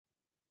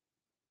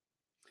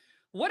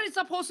What is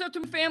up, Wholesale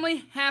Team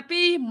family?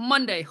 Happy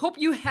Monday. Hope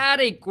you had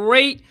a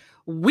great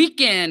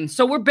weekend.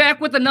 So we're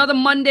back with another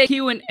Monday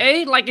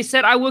Q&A. Like I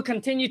said, I will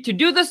continue to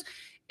do this.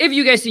 If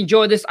you guys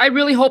enjoy this, I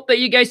really hope that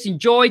you guys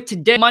enjoy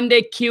today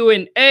Monday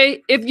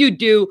Q&A. If you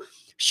do,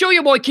 show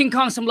your boy King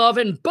Kong some love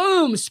and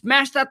boom,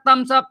 smash that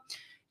thumbs up.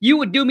 You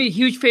would do me a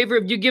huge favor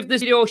if you give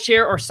this video a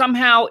share, or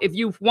somehow if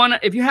you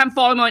haven't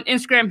followed me on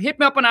Instagram, hit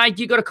me up on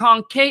IG. Go to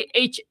Kong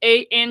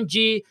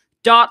KHANG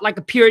dot like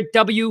a period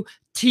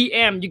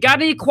WTM. You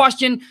got any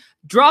question?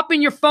 Drop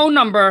in your phone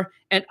number,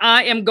 and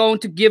I am going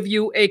to give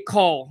you a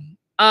call.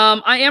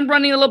 I am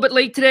running a little bit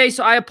late today,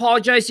 so I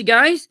apologize, you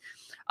guys.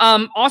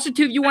 Also,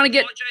 too, if you want to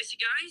get,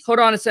 hold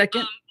on a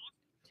second.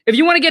 If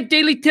you want to get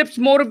daily tips,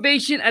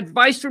 motivation,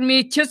 advice from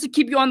me, just to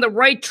keep you on the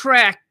right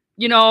track,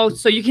 you know,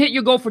 so you can hit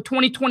your goal for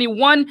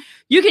 2021,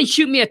 you can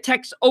shoot me a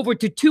text over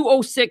to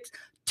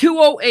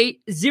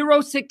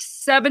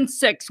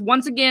 206-208-0676.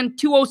 Once again,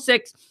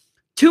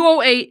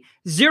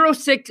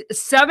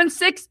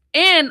 206-208-0676,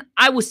 and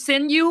I will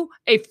send you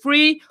a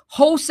free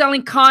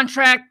wholesaling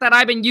contract that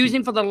I've been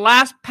using for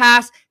the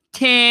past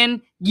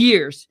 10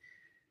 years.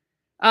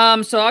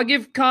 So I'll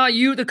give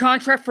you the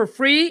contract for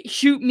free.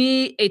 Shoot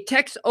me a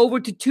text over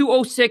to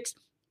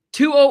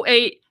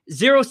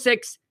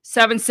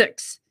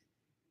 206-208-0676.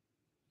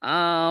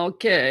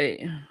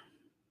 Okay.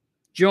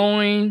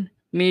 Join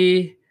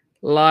me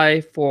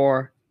live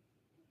for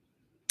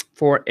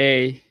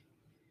a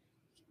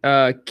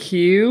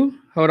Q.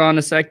 Hold on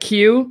a sec.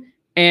 Q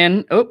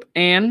and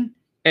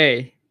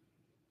A.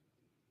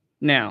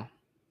 Now,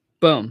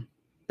 boom.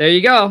 There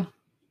you go.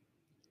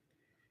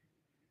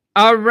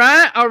 All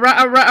right.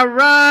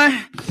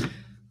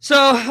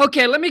 So,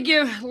 okay,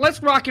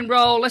 let's rock and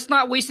roll. Let's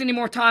not waste any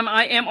more time.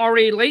 I am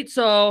already late.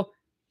 So,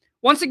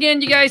 once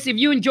again, you guys, if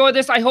you enjoy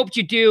this, I hope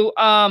you do.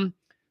 Go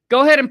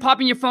ahead and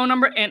pop in your phone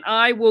number, and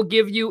I will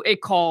give you a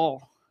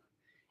call.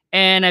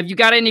 And if you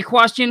got any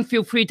question,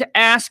 feel free to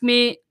ask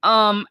me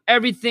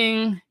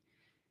everything.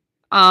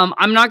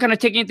 I'm not going to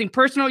take anything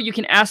personal. You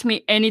can ask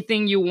me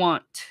anything you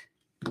want.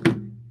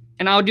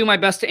 And I'll do my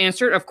best to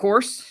answer it, of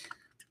course.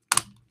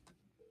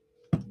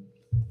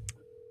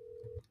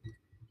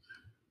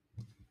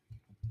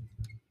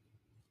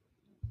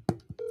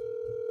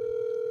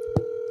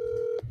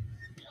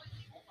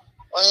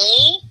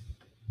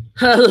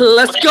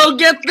 Let's go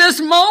get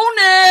this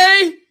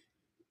money.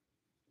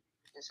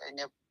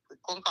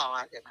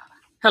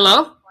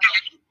 Hello?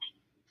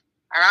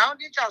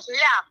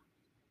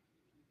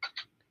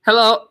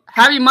 Hello.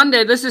 Happy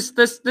Monday. This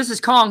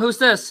is Kong. Who's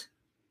this?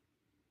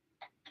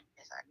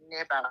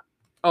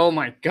 Oh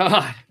my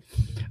God.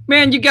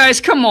 Man, you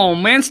guys, come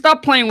on, man.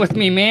 Stop playing with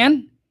me,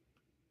 man.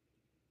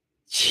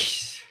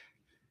 Jeez.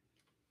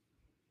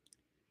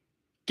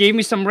 Gave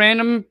me some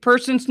random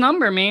person's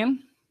number,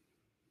 man.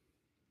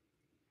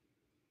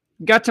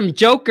 Got some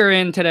joker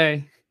in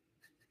today.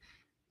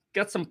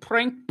 Got some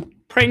prankster.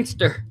 Please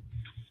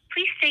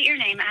state your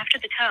name after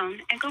the tone,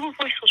 and Google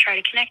Voice will try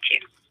to connect you.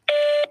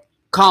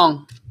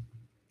 Kong.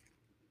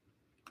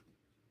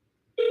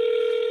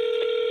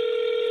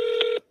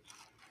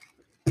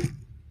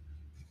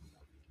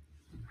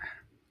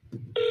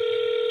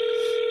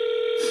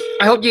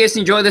 I hope you guys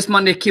enjoy this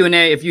Monday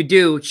Q&A. If you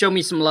do, show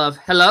me some love.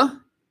 Hello?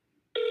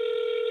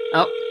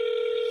 Oh.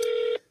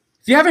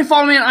 If you haven't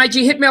followed me on IG,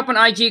 hit me up on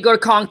IG. Go to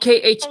Kong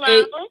KHA.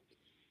 Hello?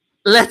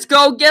 Let's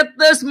go get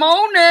this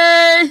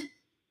money.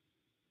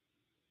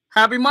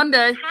 Happy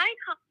Monday. Hi,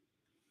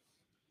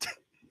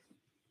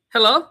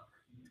 Hello?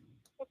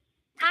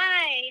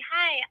 Hi.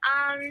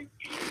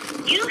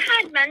 You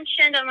had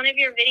mentioned on one of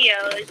your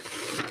videos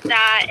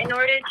that in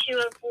order to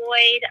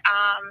avoid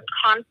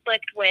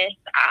conflict with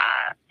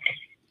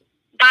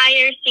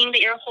buyers seeing that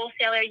you're a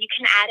wholesaler, you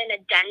can add an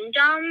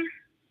addendum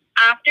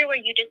after where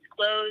you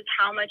disclose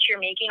how much you're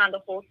making on the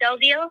wholesale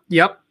deal.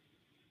 Yep.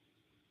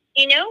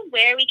 You know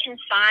where we can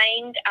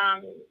find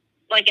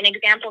like an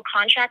example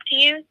contract to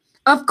use?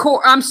 Of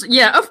course.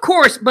 Yeah, of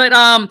course. But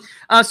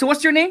so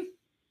what's your name?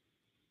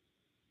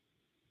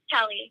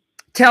 Kelly.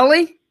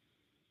 Telly?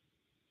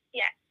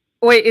 Yeah.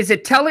 Wait, is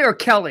it Telly or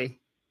Kelly?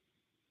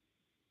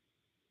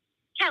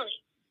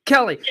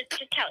 Kelly.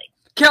 Just Kelly.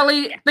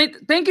 Kelly, Yeah.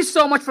 Thank you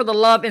so much for the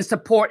love and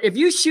support. If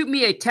you shoot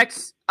me a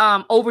text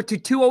over to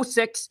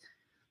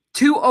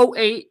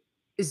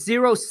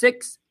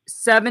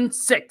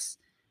 206-208-0676,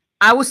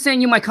 I will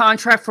send you my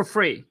contract for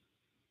free.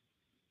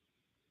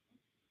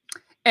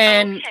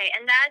 And okay,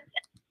 and that's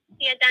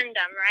the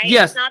addendum, right?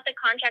 Yes. It's not the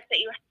contract that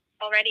you have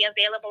already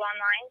available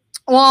online?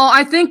 Well,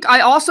 I think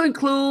I also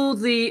include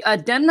the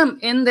addendum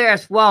in there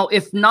as well.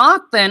 If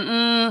not,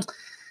 then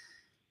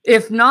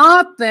let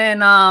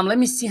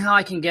me see how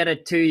I can get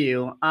it to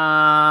you.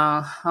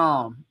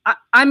 I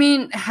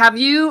mean, have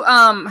you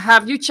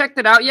checked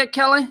it out yet,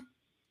 Kelly?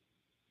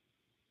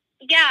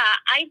 Yeah,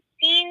 I've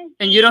seen.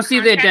 And you don't see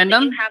the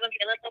addendum? That you have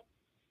available,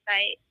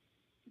 right?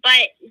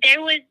 But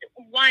there was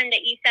one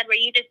that you said where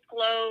you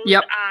disclosed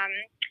Yep.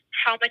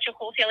 how much a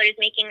wholesaler is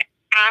making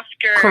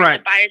after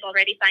Correct. the buyer's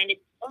already signed a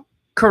deal.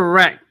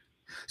 Correct.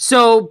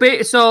 So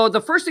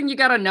the first thing you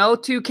got to know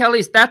too, Kelly,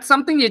 is that's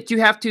something that you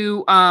have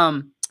to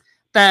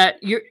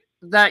that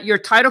your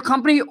title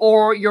company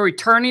or your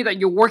attorney that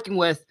you're working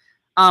with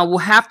will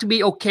have to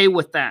be okay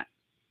with that.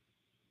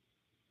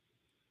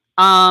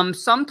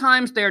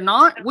 Sometimes they're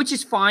not, which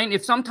is fine.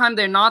 If sometimes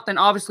they're not, then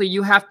obviously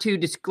you have to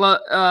disclose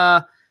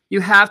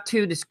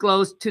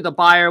to the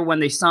buyer when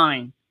they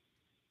sign.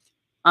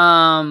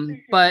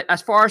 But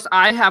as far as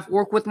I have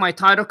worked with my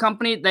title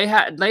company, they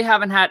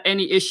haven't had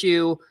any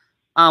issue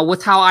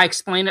with how I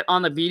explain it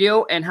on the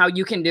video and how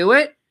you can do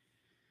it.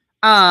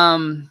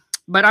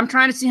 But I'm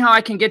trying to see how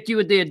I can get you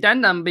with the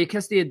addendum,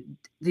 because the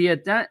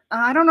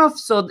I don't know if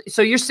so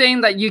you're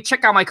saying that you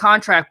check out my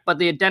contract, but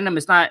the addendum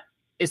is not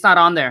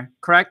on there,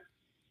 correct?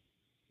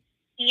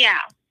 Yeah.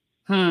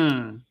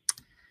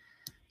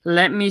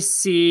 Let me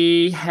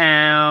see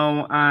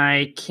how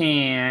I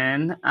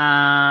can.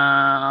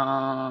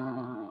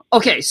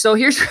 Okay, so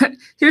here's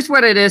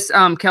what it is,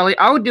 Kelly.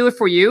 I will do it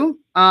for you.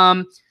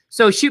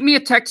 So shoot me a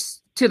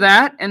text to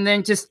that, and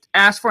then just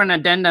ask for an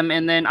addendum,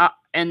 and then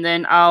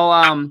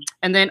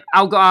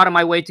I'll go out of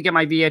my way to get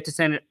my VA to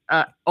send it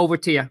over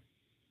to you.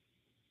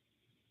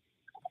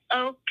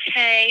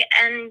 Okay,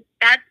 and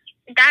that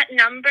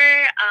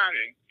number,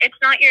 it's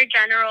not your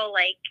general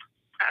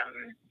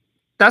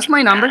That's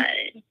my number.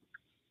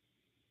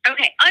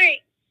 Okay, all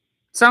right.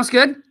 Sounds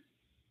good?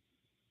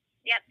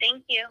 Yep,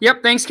 thank you.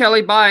 Yep, thanks,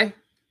 Kelly. Bye.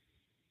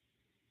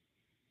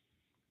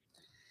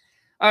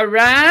 All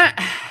right.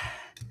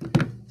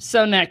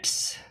 So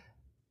next.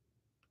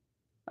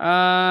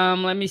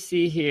 Let me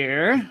see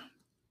here.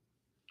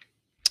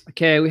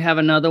 Okay, we have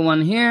another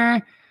one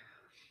here.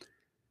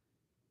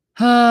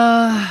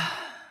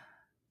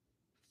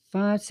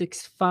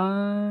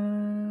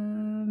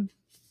 565.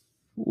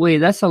 Wait,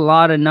 that's a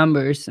lot of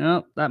numbers.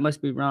 Oh, that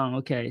must be wrong.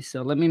 Okay,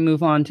 so let me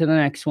move on to the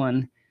next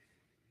one.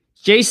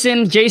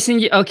 Jason,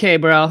 okay,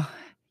 bro.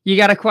 You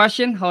got a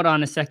question? Hold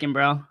on a second,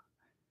 bro.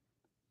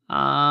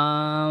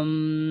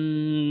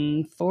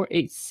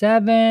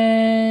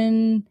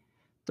 487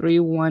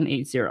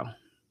 3180.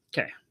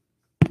 Okay.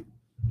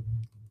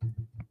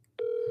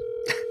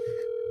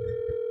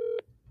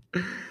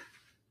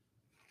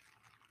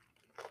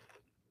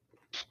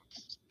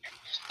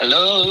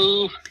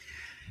 Hello.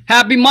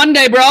 Happy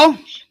Monday, bro.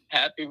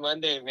 Happy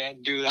Monday,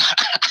 man. Dude,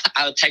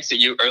 I texted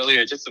you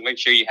earlier just to make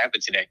sure you have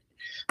it today.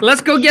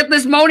 Let's go get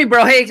this money,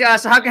 bro. Hey,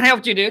 so how can I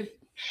help you, dude?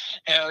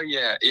 Hell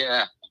yeah,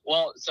 yeah.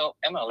 Well, so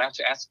am I allowed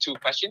to ask 2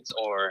 questions,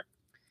 or?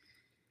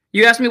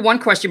 You asked me one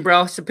question,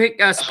 bro. So pick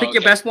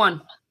your best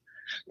one.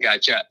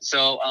 Gotcha.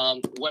 So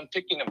when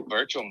picking a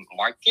virtual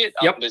market,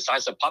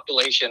 besides a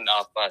population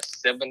of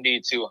 70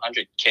 to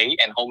 100K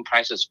and home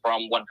prices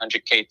from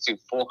 100K to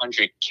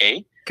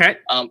 400K, okay.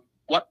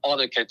 What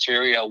other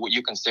criteria would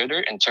you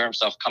consider in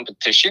terms of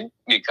competition?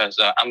 Because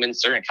I'm in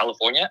Southern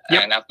California,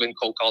 and I've been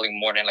cold calling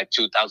more than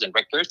 2,000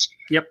 records.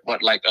 Yep.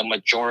 But a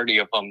majority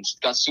of them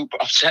got super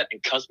upset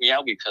and cussed me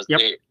out because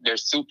they're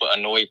super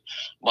annoyed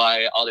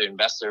by other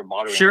investors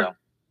bothering them.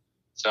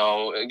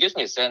 So it gives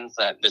me a sense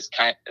that this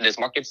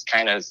market's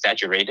kind of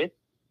saturated.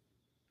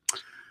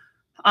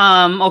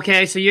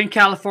 Okay, so you're in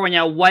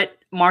California. What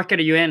market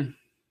are you in?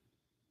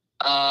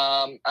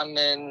 I'm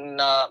in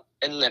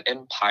Inland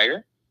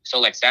Empire.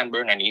 So San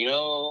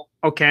Bernardino.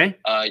 Okay.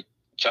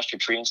 Joshua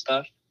Tree and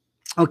stuff.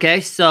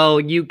 Okay, so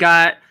you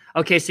got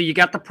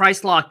the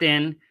price locked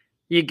in.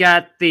 You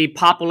got the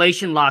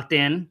population locked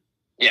in.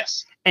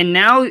 Yes. And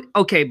now,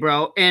 okay,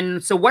 bro.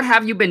 And so what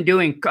have you been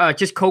doing?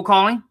 Just cold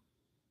calling?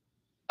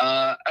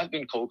 I've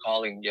been cold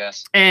calling,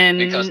 yes.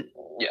 And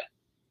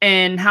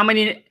And how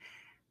many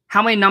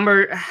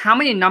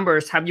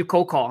numbers have you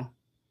cold called?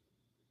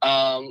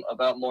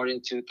 About more than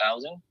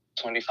 2,000,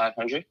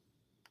 2,500.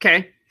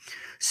 Okay.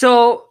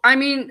 So, I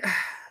mean,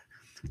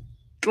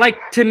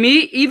 to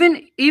me,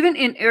 even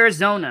in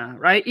Arizona,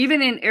 right?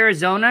 Even in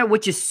Arizona,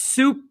 which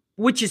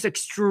is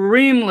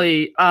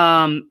extremely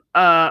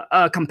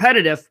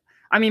competitive.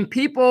 I mean,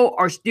 people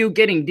are still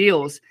getting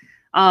deals.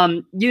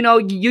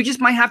 You just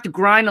might have to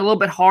grind a little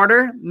bit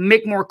harder,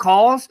 make more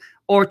calls,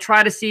 or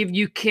try to see if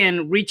you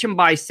can reach them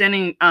by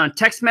sending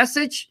text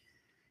message.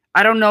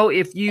 I don't know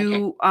if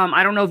you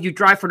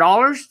drive for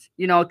dollars,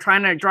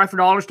 trying to drive for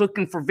dollars,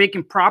 looking for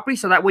vacant property.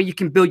 So that way you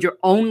can build your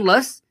own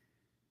list.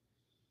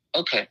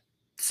 Okay.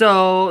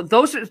 So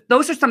those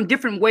are some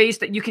different ways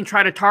that you can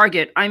try to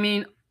target. I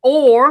mean,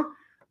 or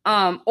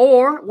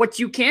what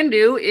you can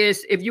do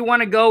is if you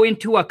want to go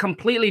into a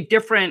completely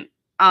different,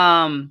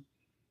 so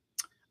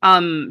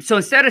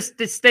instead of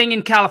staying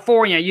in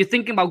California, you're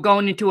thinking about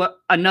going into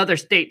another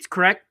states,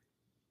 correct?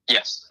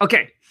 Yes.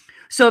 Okay.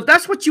 So if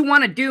that's what you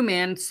want to do,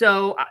 man.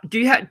 So do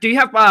you have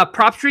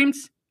prop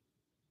streams?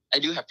 I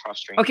do have prop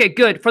streams. Okay,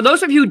 good. For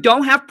those of you who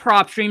don't have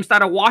prop streams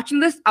that are watching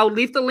this, I'll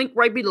leave the link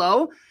right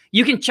below.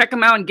 You can check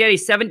them out and get a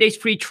 7 days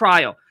free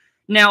trial.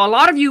 Now, a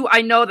lot of you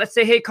I know that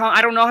say, "Hey, Colin,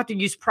 I don't know how to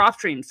use prop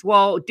streams."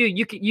 Well,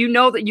 dude, you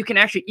know that you can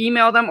actually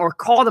email them or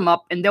call them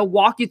up, and they'll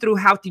walk you through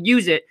how to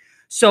use it.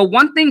 So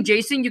one thing,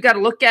 Jason, you got to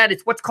look at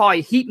is what's called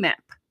a heat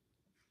map.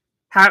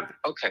 Have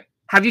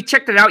you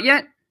checked it out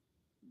yet?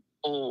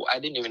 Oh, I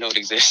didn't even know it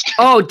existed.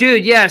 Oh,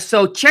 dude, yeah.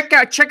 So check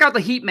out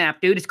the heat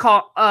map, dude. It's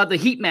called the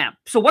heat map.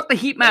 So what the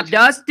heat map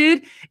does,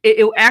 dude,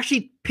 it'll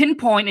actually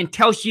pinpoint and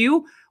tells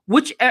you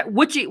which are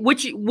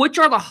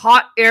the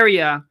hot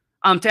area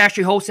to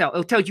actually wholesale.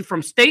 It'll tell you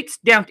from states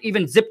down to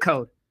even zip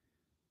code.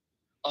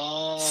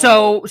 Oh.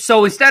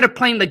 So instead of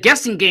playing the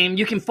guessing game,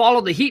 you can follow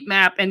the heat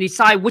map and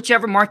decide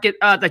whichever market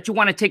that you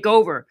want to take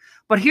over.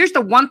 But here's the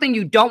one thing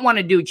you don't want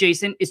to do,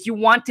 Jason, is you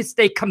want to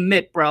stay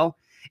commit, bro.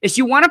 Is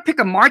you want to pick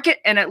a market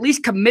and at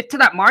least commit to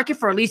that market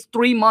for at least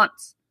 3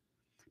 months.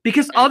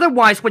 Because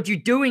otherwise what you're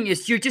doing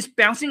is you're just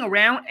bouncing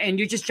around and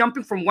you're just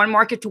jumping from one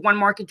market to one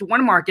market to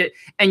one market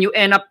and you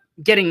end up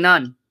getting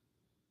none.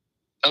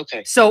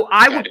 Okay. So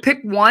I would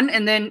pick one,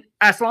 and then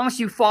as long as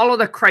you follow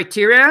the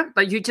criteria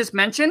that you just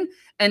mentioned,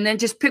 and then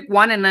just pick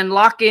one and then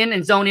lock in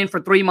and zone in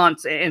for 3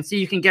 months and see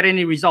if you can get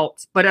any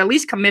results. But at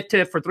least commit to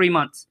it for 3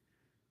 months.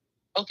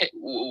 Okay,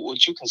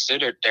 would you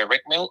consider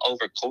direct mail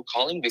over cold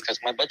calling, because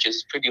my budget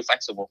is pretty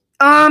flexible?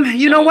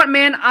 You know what,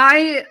 man?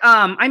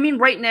 I mean,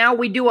 right now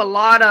we do a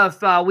lot of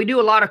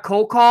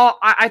cold call.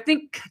 I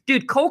think,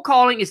 dude, cold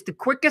calling is the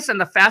quickest and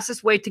the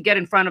fastest way to get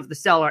in front of the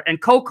seller.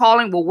 And cold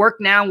calling will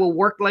work now, will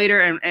work later,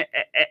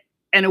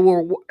 and it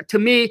will. To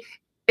me,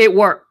 it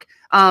worked.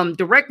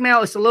 Direct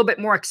mail is a little bit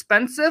more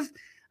expensive,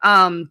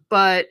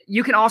 but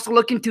you can also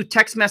look into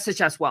text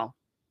message as well.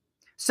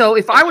 So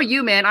if I were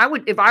you, man,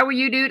 if I were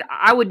you, dude,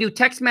 I would do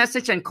text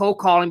message and cold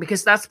calling,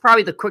 because that's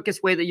probably the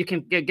quickest way that you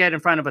can get in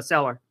front of a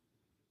seller.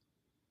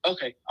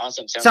 Okay,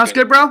 awesome. Sounds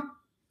good, bro?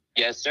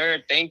 Yes,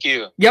 sir. Thank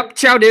you. Yep.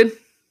 Ciao, dude.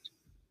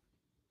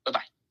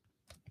 Bye-bye.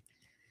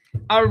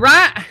 All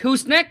right.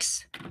 Who's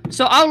next?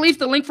 So I'll leave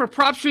the link for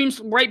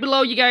PropStreams right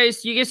below. You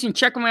guys can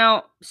check them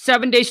out.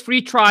 7 days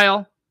free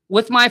trial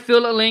with my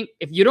affiliate link.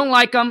 If you don't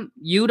like them,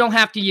 you don't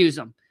have to use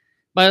them.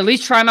 But at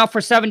least try them out for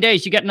 7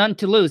 days. You got nothing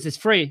to lose. It's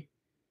free.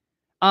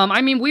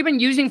 I mean, we've been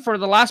using for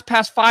the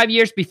past 5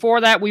 years.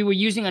 Before that, we were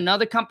using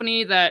another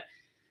company that,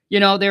 you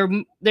know, they're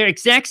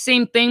exact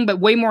same thing, but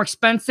way more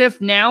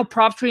expensive. Now,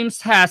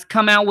 PropStreams has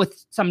come out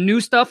with some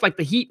new stuff like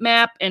the heat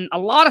map and a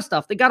lot of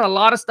stuff. They got a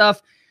lot of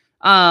stuff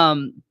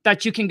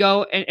that you can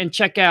go and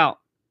check out.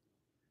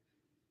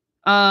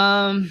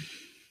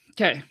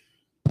 Okay.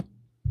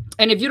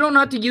 And if you don't know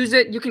how to use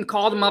it, you can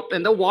call them up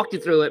and they'll walk you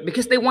through it,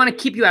 because they want to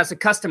keep you as a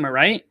customer,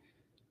 right?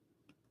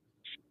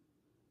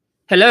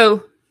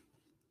 Hello?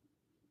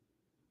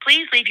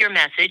 Please leave your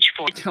message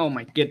for... Oh,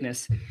 my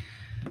goodness.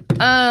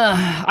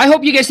 I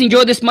hope you guys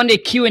enjoyed this Monday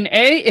Q&A.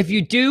 If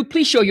you do,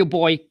 please show your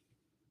boy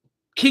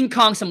King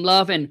Kong some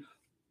love and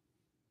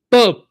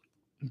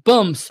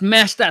boom,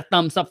 smash that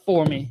thumbs up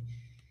for me.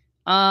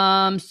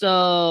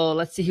 So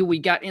let's see who we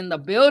got in the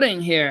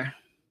building here.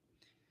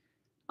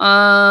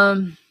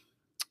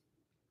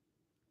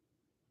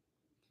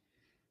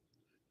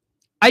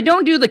 I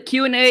don't do the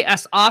Q&A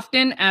as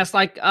often as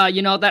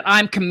you know, that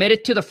I'm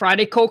committed to the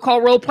Friday cold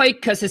call roleplay,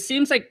 because it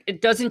seems like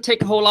it doesn't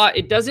take a whole lot.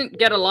 It doesn't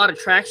get a lot of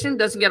traction,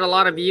 doesn't get a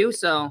lot of views.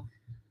 So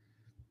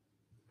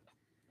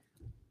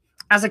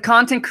as a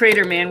content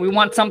creator, man, we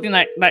want something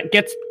that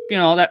gets, you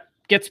know, that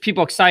gets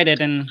people excited.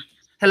 And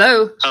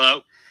hello.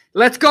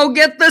 Let's go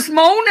get this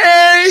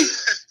money.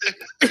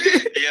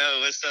 Yo,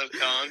 what's up,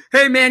 Kong?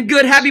 Hey, man,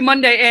 good. Happy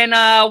Monday.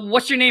 And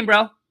what's your name,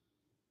 bro?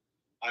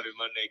 Happy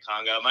Monday,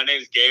 Congo. My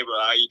name's Gabriel.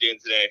 How are you doing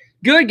today?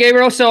 Good,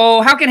 Gabriel.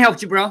 So how can I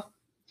help you, bro? All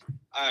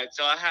right.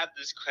 So I have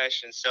this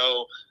question.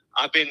 So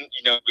I've been,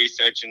 you know,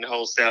 researching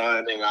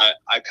wholesaling, and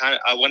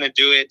I want to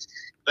do it,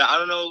 but I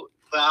don't know.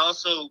 But I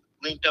also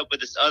linked up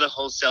with this other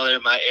wholesaler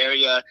in my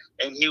area,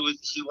 and he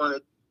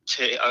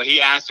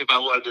asked if I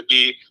wanted to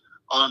be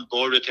on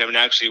board with him and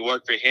actually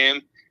work for him.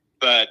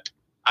 But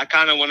I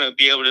kind of want to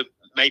be able to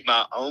make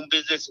my own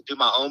business and do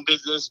my own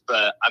business.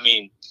 But I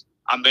mean,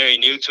 I'm very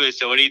new to it.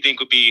 So what do you think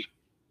would be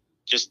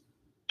just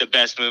the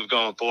best move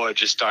going forward,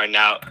 just starting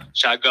out?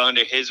 Should I go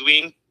under his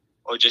wing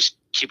or just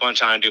keep on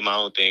trying to do my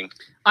own thing?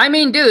 I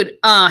mean, dude,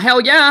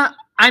 hell yeah.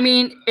 I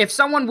mean, if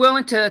someone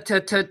willing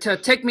to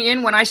take me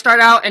in when I start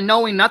out and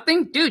knowing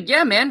nothing, dude,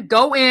 yeah, man,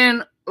 go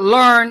in,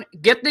 learn,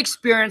 get the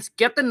experience,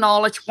 get the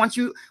knowledge. Once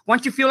you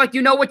feel like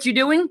you know what you're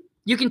doing,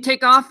 you can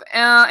take off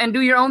and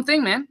do your own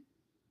thing, man.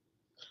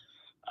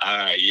 All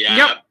right, yeah.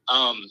 Yep.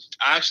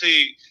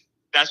 Actually,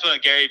 that's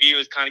what Gary Vee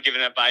was kind of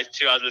giving advice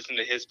to. I was listening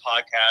to his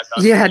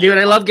podcast. Yeah, dude,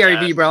 I love Gary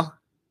Vee, bro.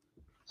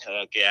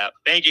 Heck yeah.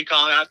 Thank you,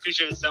 Colin. I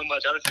appreciate it so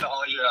much. I listen to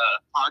all your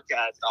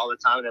podcasts all the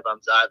time whenever I'm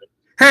driving.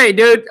 Hey,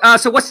 dude.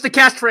 So what's the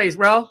catchphrase,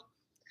 bro?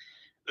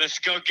 Let's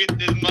go get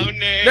this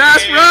money.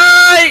 That's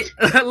right.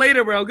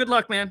 Later, bro. Good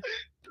luck, man.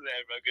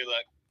 Later, bro. Good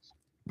luck.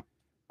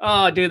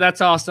 Oh, dude,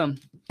 that's awesome.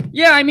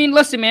 Yeah, I mean,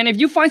 listen, man, if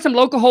you find some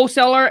local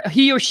wholesaler,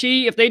 he or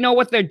she, if they know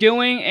what they're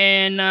doing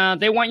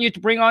and they want you to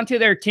bring onto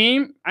their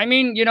team, I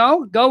mean, you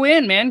know, go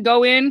in, man.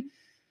 Go in,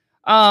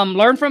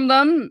 learn from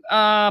them,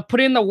 put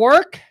in the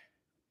work.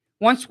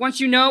 Once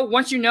you know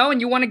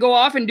and you want to go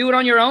off and do it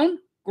on your own,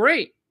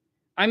 great.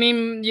 I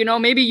mean, you know,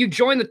 maybe you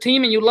join the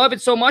team and you love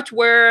it so much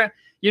where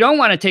you don't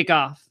want to take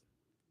off.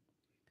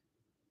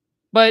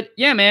 But,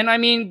 yeah, man, I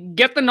mean,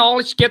 get the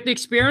knowledge, get the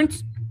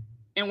experience,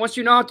 and once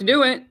you know how to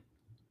do it,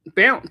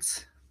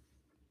 bounce.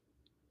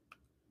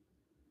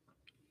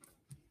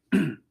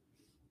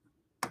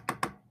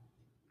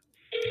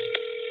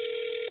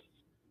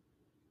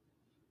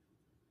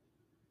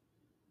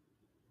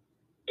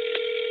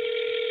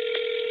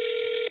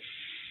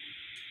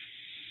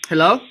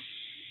 Hello?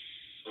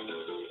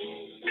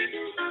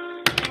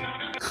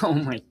 Oh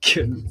my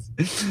goodness.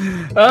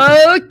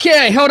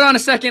 Okay, hold on a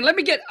second. Let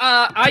me get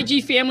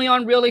IG family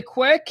on really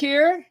quick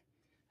here.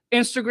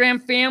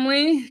 Instagram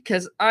family,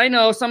 because I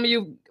know some of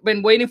you have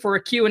been waiting for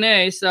a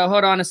Q&A, so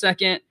hold on a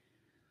second.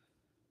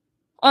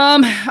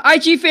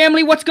 IG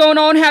family, what's going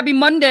on? Happy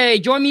Monday.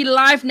 Join me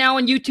live now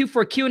on YouTube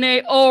for a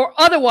Q&A, or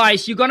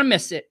otherwise you're going to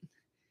miss it.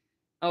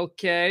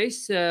 Okay,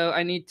 so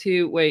I need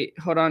to, wait,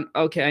 hold on.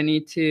 Okay, I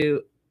need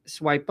to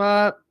swipe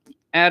up,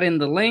 add in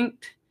the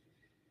link,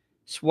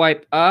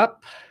 swipe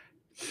up.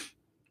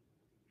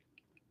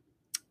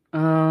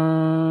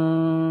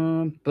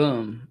 Boom.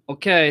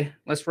 Okay,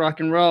 let's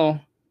rock and roll.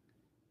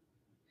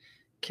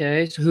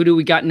 Okay, so who do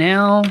we got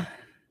now?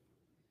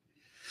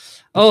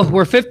 Oh,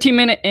 we're 15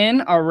 minutes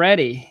in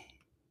already.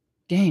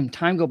 Damn,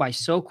 time go by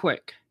so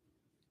quick.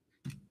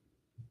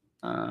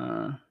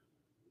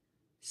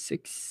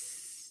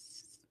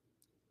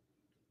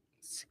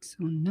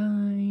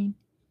 609.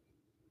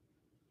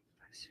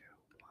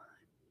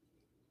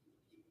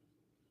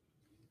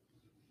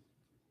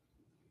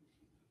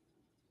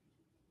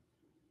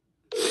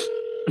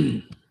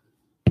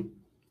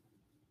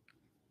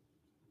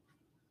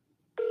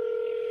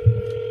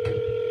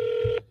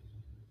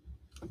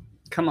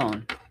 Come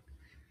on.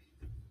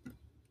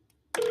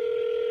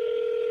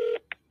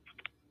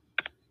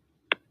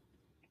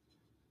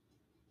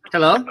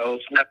 Hello? Oh,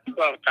 snap.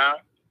 Tom.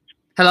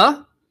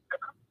 Hello?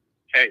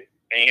 Hey,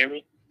 can you hear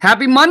me?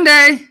 Happy Monday.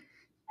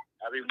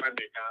 Happy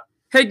Monday, Tom.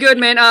 Hey, good,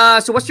 man.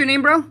 So what's your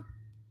name, bro?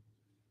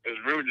 It's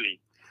Rudely.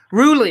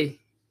 Rudely.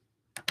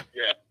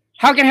 Yeah.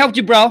 How can I help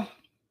you, bro? So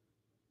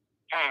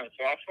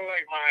I feel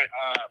like my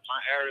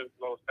area is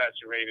low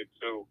saturated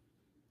too.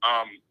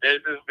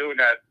 There's this dude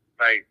that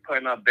like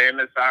putting up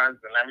bandit signs,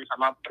 and every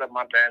time I put up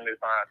my bandit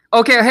signs.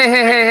 Okay,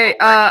 hey,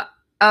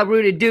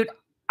 Rudy, dude,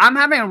 I'm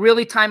having a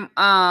really time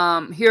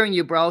hearing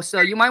you, bro.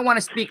 So you might want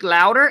to speak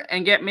louder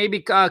and get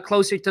maybe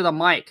closer to the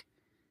mic.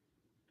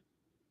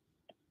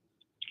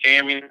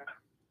 Can you hear me?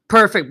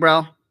 Perfect, bro.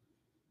 All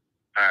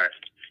right.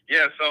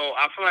 Yeah, so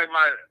I feel like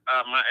my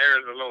area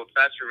is a little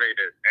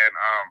saturated, and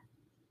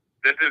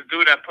there's this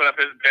dude that put up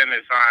his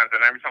bandit signs,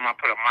 and every time I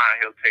put up mine,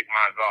 he'll take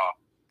mine off.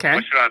 Okay.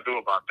 What should I do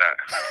about that?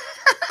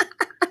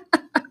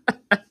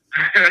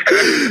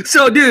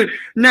 So, dude,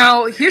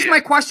 now here's my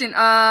question.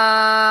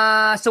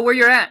 So where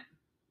you're at?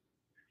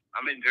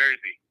 I'm in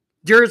Jersey.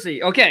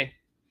 Jersey, okay.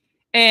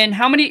 And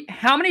how many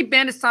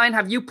bandit sign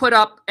have you put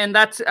up, and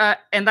that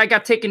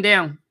got taken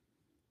down?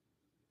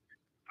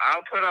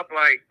 I'll put up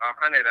like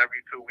 100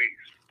 every 2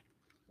 weeks.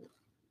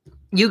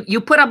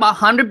 You put up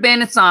 100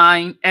 bandit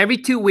sign every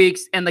 2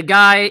 weeks, and the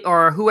guy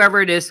or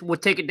whoever it is will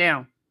take it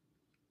down.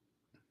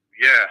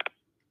 Yeah.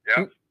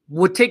 Yep.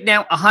 Would take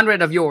down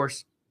 100 of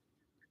yours.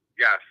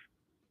 Yes.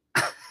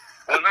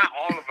 Well, not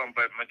all of them,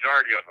 but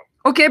majority of them.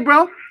 Okay,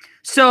 bro.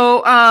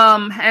 So,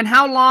 and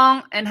how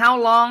long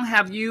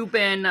have you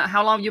been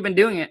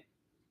doing it?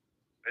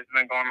 It's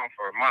been going on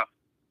for a month.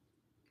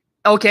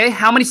 Okay.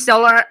 How many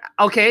seller?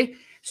 Okay.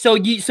 So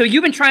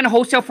you've been trying to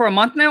wholesale for a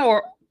month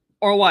now,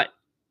 or what?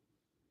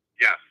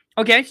 Yes.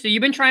 Okay. So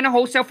you've been trying to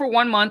wholesale for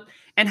 1 month,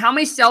 and how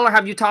many seller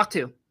have you talked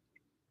to?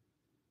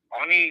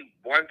 Only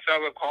one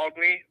seller called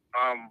me.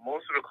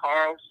 Most of the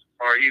calls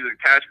are either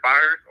cash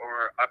buyers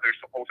or other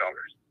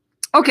wholesalers.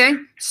 Okay,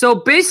 so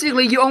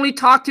basically you only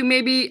talk to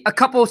maybe a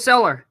couple of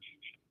seller.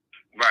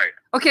 Right.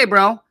 Okay,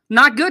 bro.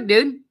 Not good,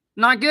 dude.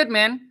 Not good,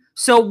 man.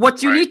 So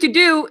what you need to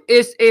do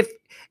is if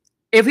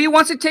he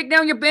wants to take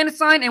down your bandit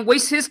sign and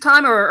waste his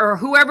time or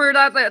whoever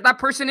that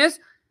person is,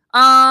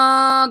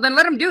 then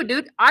let him do it,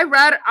 dude.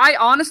 I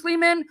honestly,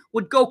 man,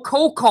 would go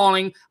cold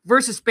calling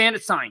versus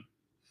bandit sign.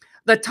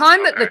 The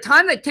time that it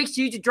takes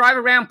you to drive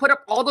around, put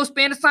up all those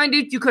bandit sign,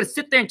 dude, you could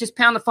sit there and just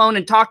pound the phone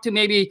and talk to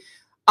maybe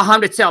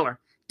 100 seller.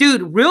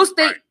 Dude, real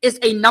estate is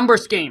a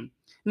numbers game.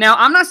 Now,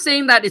 I'm not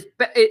saying that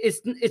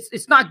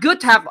it's not good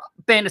to have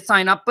bandit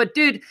sign up, but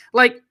dude,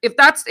 like if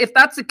that's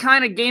the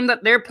kind of game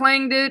that they're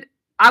playing, dude,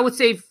 I would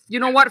say, you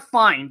know what,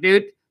 fine,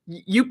 dude.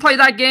 You play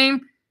that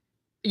game,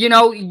 you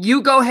know,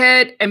 you go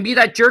ahead and be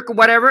that jerk or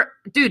whatever,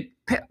 dude.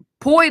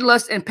 Pull a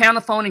list and pound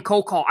the phone and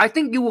cold call. I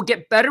think you will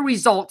get better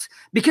results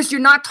because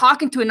you're not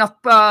talking to enough.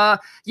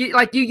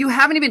 You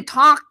haven't even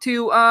talked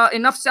to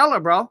enough seller,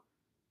 bro.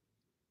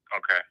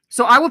 Okay.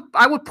 So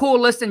I would pull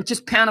a list and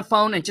just pound a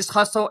phone and just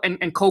hustle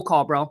and cold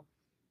call, bro.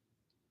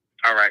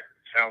 All right.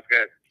 Sounds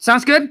good.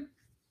 Sounds good?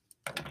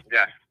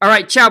 Yeah. All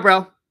right. Ciao, bro.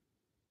 All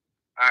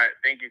right.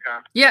 Thank you,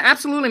 Con. Yeah,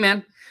 absolutely,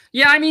 man.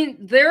 Yeah, I mean,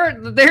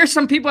 there's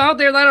some people out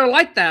there that are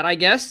like that, I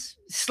guess.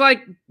 It's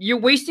like you're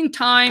wasting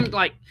time,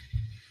 like,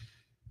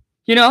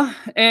 you know,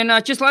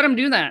 and just let them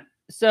do that.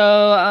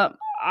 So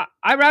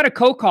I'd rather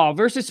cold call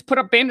versus put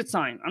up bandit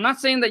sign. I'm not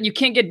saying that you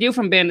can't get deal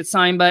from bandit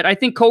sign, but I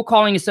think cold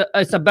calling is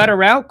a better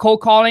route.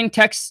 Cold calling,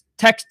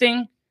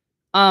 texting,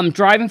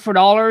 driving for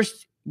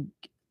dollars,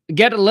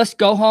 get a list,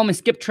 go home, and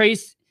skip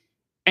trace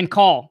and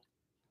call.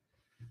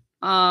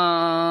 Have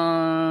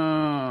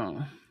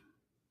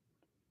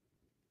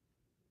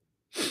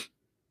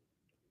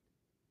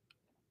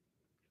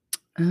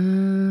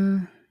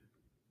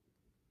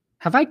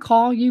I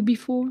called you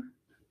before?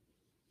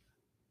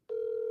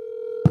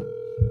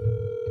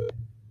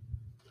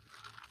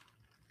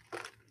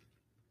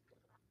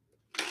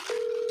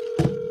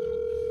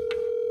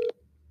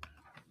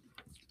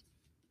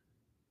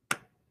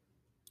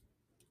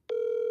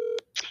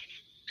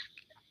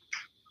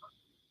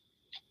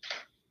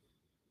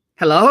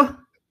 Hello?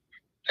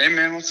 Hey,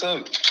 man, what's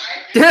up?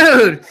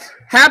 Dude,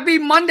 happy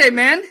Monday,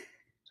 man.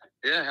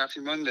 Yeah, happy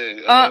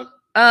Monday.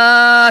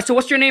 So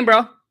what's your name,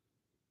 bro?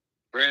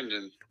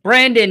 Brandon.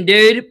 Brandon,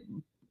 dude.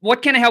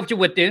 What can I help you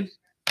with, dude?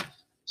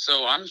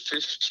 So I'm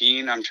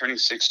 15. I'm turning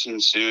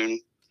 16 soon.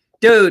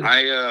 Dude.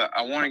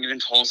 I want to get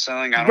into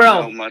wholesaling. I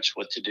don't know much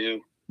what to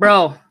do.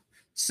 Bro,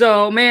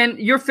 so, man,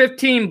 you're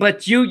 15,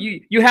 but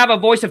you how a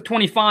voice of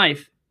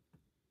 25.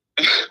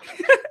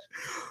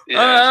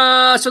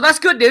 Yeah. So that's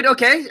good, dude.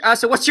 Okay.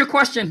 So what's your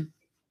question?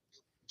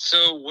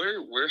 So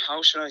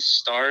how should I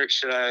start?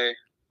 I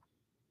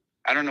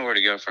don't know where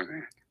to go from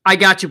here. I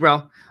got you,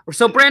 bro.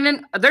 So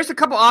Brandon, there's a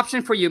couple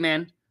options for you,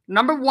 man.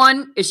 Number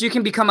one is you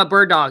can become a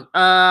bird dog.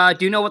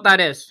 Do you know what that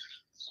is?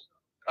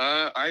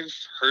 I've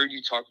heard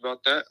you talk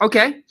about that.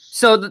 Okay.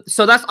 So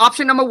that's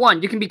option number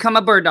one. You can become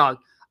a bird dog.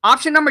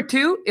 Option number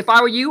two, if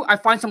I were you, I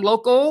find some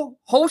local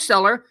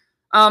wholesaler.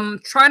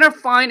 Trying to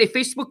find a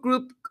Facebook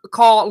group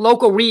called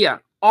Local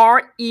RIA.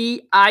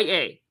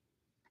 REIA,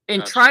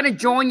 and try to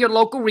join your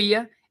local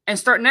RIA and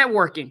start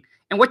networking.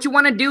 And what you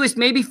want to do is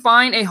maybe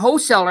find a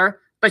wholesaler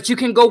that you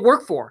can go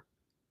work for.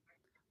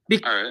 All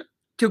right.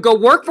 To go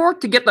work for,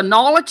 to get the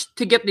knowledge,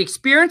 to get the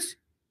experience.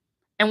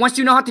 And once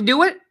you know how to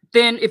do it,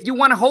 then if you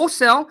want to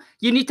wholesale,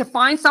 you need to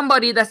find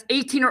somebody that's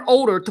 18 or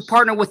older to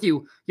partner with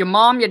you. Your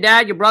mom, your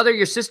dad, your brother,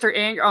 your sister,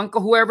 and your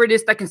uncle, whoever it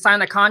is that can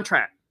sign the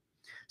contract.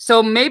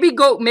 So maybe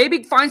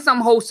find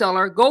some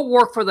wholesaler, go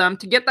work for them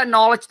to get that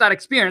knowledge, that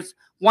experience.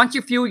 Once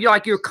you feel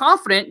you're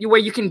confident, where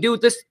you can do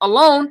this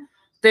alone,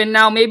 then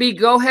now maybe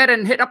go ahead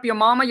and hit up your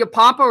mama, your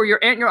papa, or your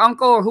aunt, your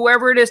uncle, or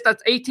whoever it is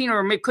that's 18,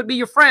 or it could be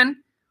your friend,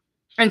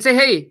 and say,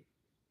 hey,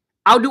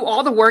 I'll do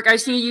all the work. I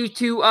just need you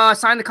to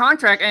sign the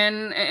contract,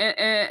 and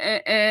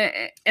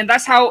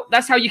that's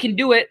how you can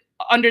do it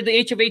under the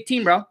age of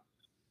 18, bro.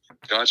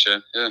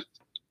 Gotcha. Yeah.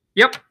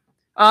 Yep.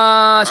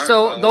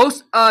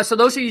 Those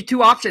are your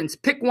two options.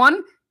 Pick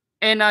one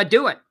and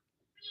do it.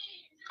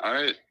 All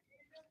right.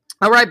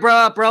 All right,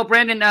 bro.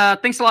 Brandon,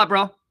 thanks a lot,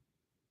 bro.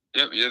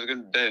 Yep, you have a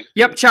good day.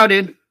 Yep, ciao,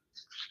 dude.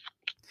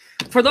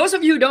 For those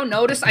of you who don't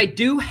notice, I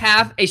do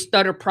have a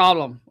stutter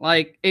problem.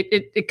 Like,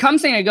 it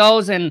comes and it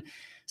goes, and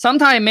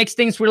sometimes it makes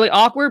things really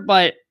awkward,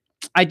 but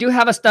I do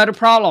have a stutter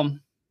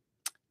problem.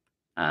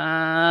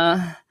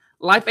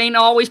 Life ain't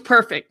always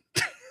perfect.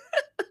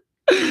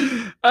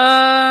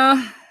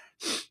 I'd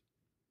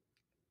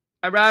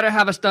rather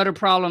have a stutter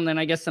problem than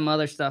I guess some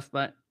other stuff,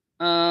 but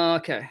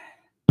okay.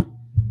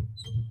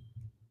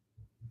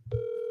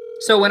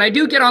 So when I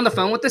do get on the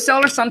phone with the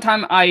seller,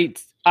 sometimes I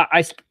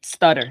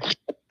stutter.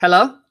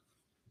 Hello?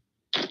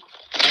 Hey,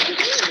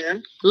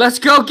 man. Let's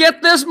go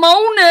get this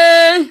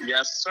money.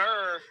 Yes,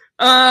 sir.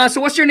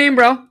 So what's your name,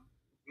 bro?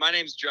 My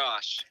name's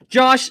Josh.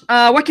 Josh,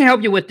 what can I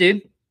help you with,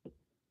 dude?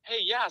 Hey,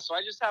 yeah, so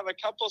I just have a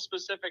couple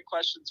specific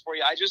questions for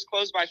you. I just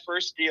closed my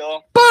first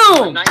deal.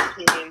 Boom!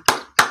 19.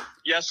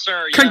 Yes,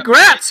 sir.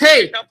 Congrats. Yeah.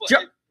 Hey.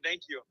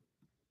 Thank you.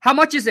 How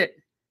much is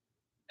it?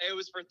 It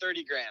was for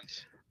 30 grand.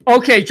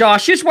 Okay,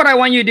 Josh, here's what I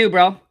want you to do,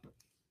 bro.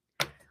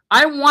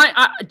 I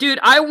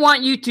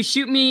want you to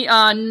shoot me,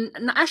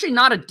 actually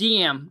not a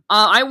DM.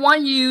 I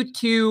want you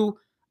to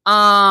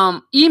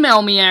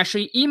email me at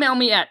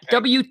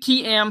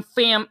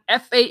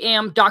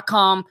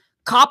WTMFAM.com.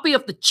 Copy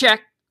of the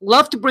check.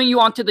 Love to bring you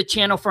onto the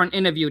channel for an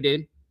interview,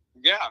 dude.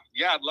 Yeah,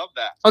 I'd love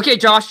that. Okay,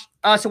 Josh.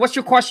 So what's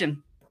your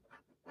question?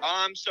 So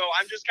I'm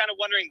just kind of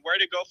wondering where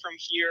to go from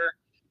here.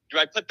 Do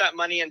I put that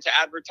money into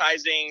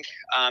advertising,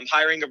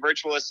 hiring a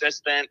virtual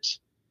assistant,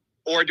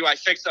 or do I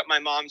fix up my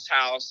mom's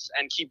house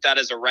and keep that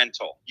as a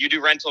rental? You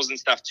do rentals and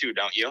stuff too,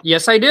 don't you?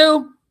 Yes, I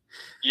do.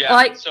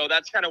 Yeah, so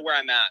that's kind of where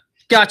I'm at.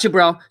 Gotcha,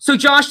 bro. So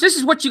Josh, this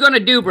is what you're gonna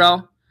do,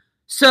 bro.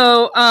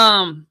 So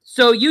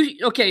so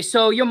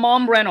your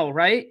mom rental,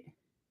 right?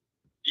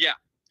 Yeah.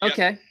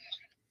 Okay. Yep.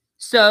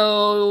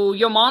 So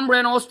your mom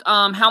rentals,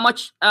 how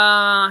much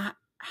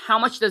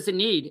does it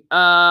need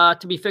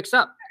to be fixed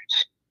up?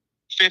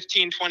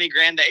 15, 20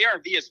 grand. The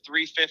ARV is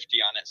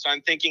 350 on it. So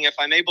I'm thinking if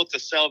I'm able to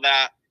sell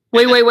that.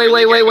 Wait.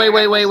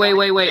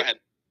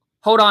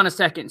 Hold on a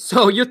second.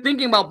 So you're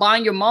thinking about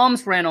buying your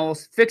mom's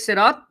rentals, fix it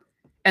up,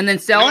 and then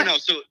sell it? No.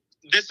 So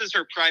this is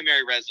her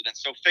primary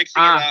residence. So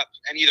fixing it up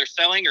and either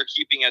selling or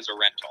keeping as a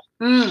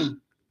rental.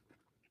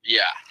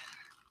 Yeah.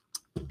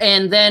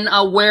 And then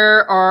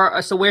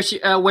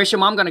where's your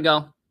mom gonna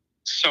go?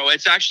 So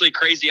it's actually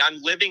crazy.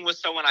 I'm living with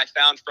someone I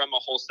found from a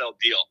wholesale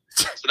deal.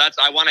 So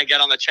I want to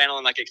get on the channel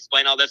and like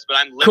explain all this, but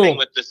I'm living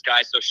with this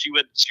guy. So she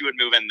would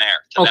move in there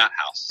to that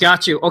house.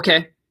 Got you.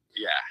 Okay.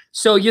 Yeah.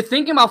 So you're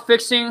thinking about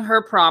fixing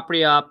her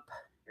property up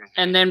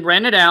and then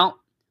rent it out,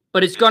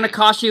 but it's going to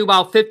cost you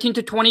about 15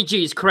 to 20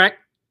 G's, correct?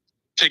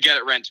 To get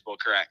it rentable,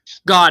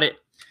 correct. Got it.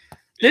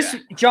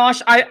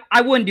 Josh,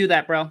 I wouldn't do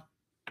that, bro.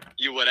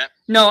 You wouldn't?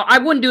 No, I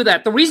wouldn't do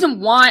that. The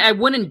reason why I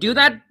wouldn't do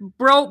that,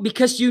 bro,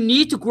 because you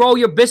need to grow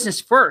your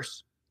business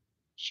first.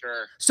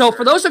 Sure. So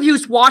for those of you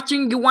who's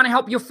watching, you want to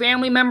help your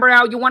family member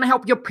out, you want to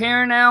help your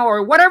parent out,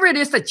 or whatever it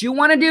is that you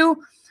want to do,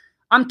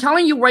 I'm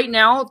telling you right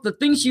now, the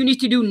things you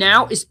need to do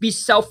now is be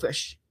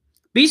selfish.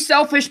 Be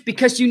selfish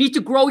because you need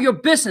to grow your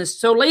business.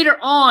 So later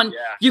on,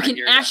 you can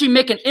actually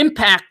make an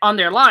impact on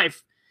their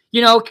life.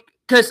 You know,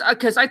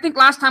 because I think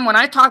last time when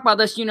I talked about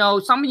this, you know,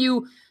 some of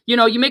you, you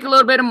know, you make a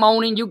little bit of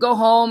money and you go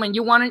home and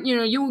you want to, you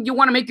know, you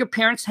want to make your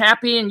parents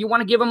happy and you want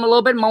to give them a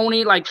little bit of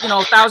money, like, you know,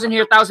 1,000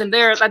 here, 1,000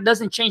 there. That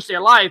doesn't change their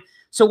life.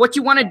 So what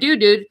you want to do,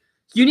 dude,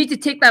 you need to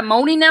take that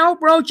money now,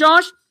 bro,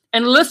 Josh,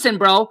 and listen,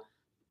 bro,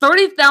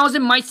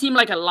 30,000 might seem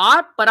like a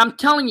lot, but I'm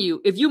telling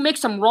you, if you make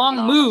some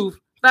wrong move,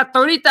 that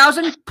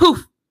 30,000,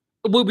 poof,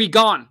 it will be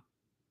gone.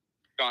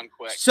 Gone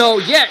quick. So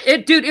yeah,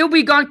 it'll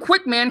be gone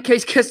quick, man.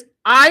 Cause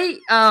I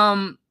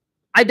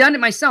done it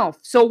myself.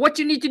 So what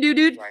you need to do,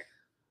 dude,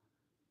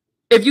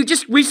 if you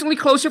just recently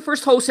closed your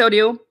first wholesale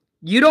deal,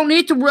 you don't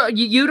need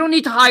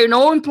to hire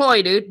no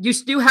employee, dude. You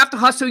still have to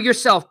hustle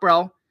yourself,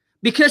 bro.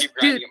 Because,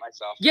 dude,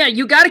 yeah,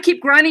 you got to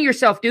keep grinding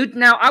yourself, dude.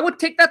 Now, I would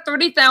take that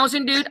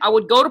 30,000, dude. I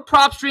would go to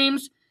prop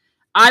streams.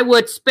 I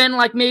would spend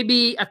like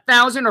maybe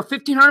 $1,000 or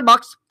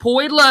 $1,500, pull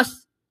it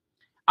less.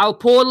 I would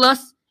pull it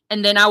less,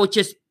 and then I would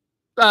just,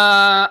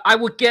 I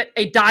would get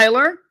a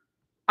dialer.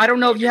 I don't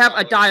know if you have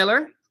a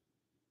dialer.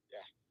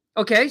 Yeah.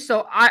 Okay,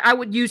 so I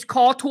would use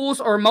Call Tools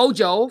or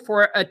Mojo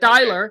for a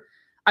dialer. Okay.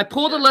 I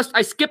pull the list.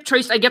 I skip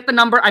trace. I get the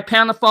number. I pay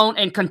on the phone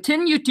and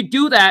continue to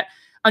do that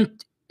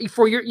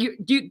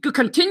you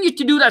continue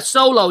to do that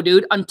solo,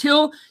 dude,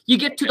 until you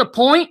get to the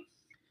point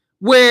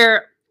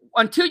where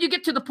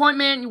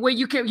man, where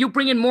you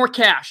bring in more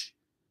cash.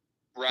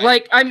 Right.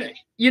 Like, I mean,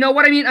 you know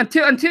what I mean?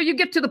 Until you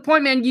get to the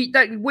point, man,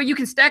 where you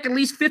can stack at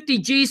least 50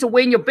 G's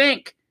away in your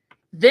bank.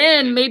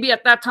 Then maybe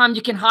at that time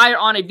you can hire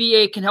on a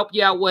VA can help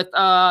you out with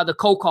the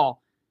cold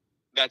call.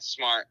 That's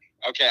smart.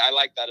 Okay, I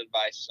like that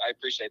advice. I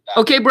appreciate that.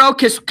 Okay, bro,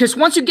 because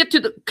once you get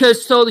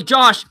to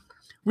Josh,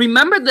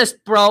 remember this,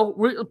 bro.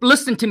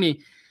 Listen to me.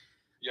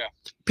 Yeah.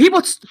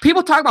 People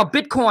talk about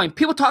Bitcoin.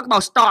 People talk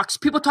about stocks.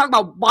 People talk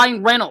about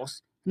buying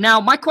rentals. Now,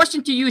 my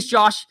question to you is,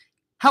 Josh,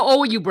 how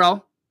old are you,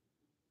 bro?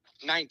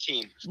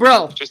 19.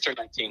 Bro. Just turned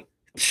 19.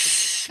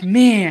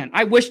 Man,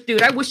 I wish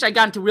I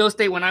got into real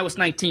estate when I was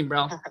 19,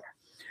 bro.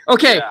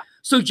 Okay,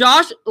 So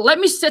Josh, let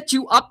me set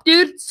you up,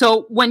 dude.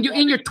 So when you're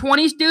in your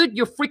 20s, dude,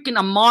 you're freaking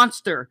a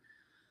monster.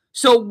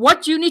 So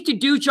what you need to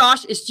do,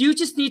 Josh, is you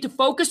just need to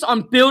focus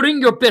on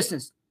building your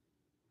business.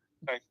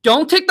 Okay.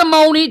 Don't take the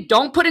money.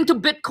 Don't put into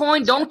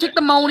Bitcoin. Don't take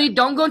the money.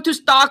 Don't go into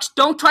stocks.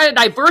 Don't try to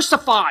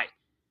diversify.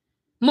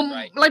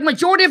 Like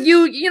majority of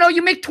you, you know,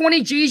 you make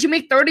 20 G's, you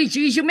make 30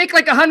 G's, you make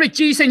like 100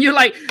 G's, and you're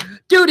like,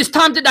 dude, it's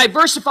time to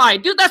diversify.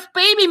 Dude, that's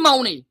baby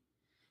money.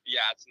 Yeah,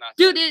 it's not.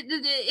 Dude,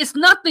 it's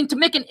nothing to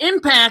make an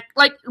impact.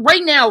 Like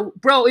right now,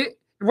 bro,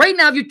 right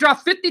now, if you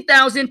drop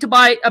 50,000 to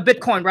buy a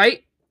Bitcoin,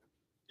 right?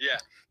 Yeah.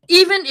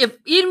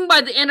 Even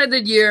by the end of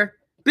the year,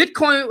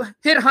 Bitcoin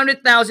hit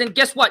 100,000.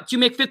 Guess what? You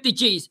make 50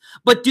 G's.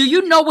 But do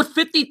you know with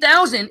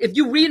 50,000, if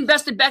you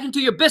reinvest it back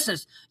into your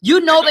business, you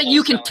know that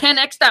you can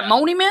 10x that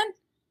money, man?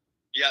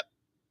 Yep.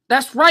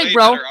 That's right, way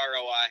bro. Better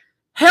ROI.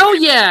 Hell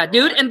yeah,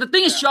 dude. And the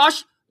thing is,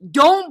 Josh,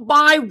 don't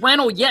buy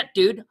rental yet,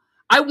 dude.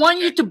 I want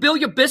you to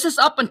build your business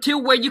up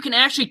until where you can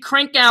actually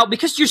crank out,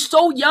 because you're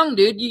so young,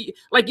 dude. You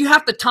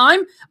have the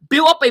time,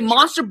 build up a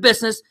monster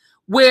business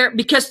where,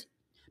 because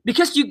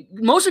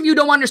most of you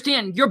don't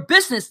understand, your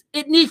business,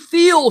 it needs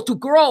fuel to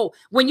grow.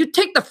 When you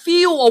take the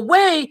fuel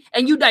away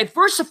and you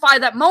diversify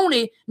that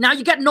money, now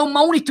you got no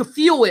money to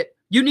fuel it.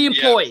 You need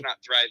employee. Yeah, it's not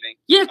thriving.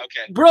 Yeah,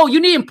 okay. Bro, you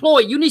need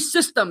employee. You need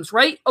systems,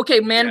 right? Okay,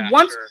 man.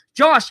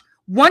 Josh,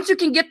 once you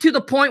can get to the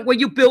point where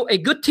you build a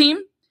good team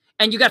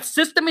and you got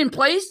system in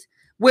place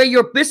where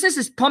your business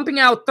is pumping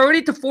out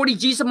 30 to 40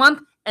 G's a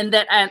month, and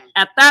that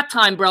at that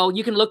time, bro,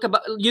 you can look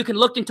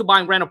into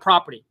buying rental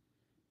property.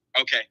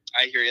 Okay,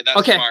 I hear you.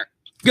 That's smart.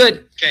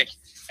 Good. Okay.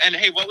 And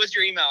hey, what was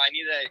your email? I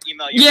need to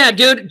email you. Yeah,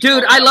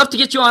 dude, I'd love to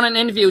get you on an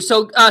interview.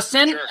 So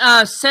send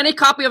a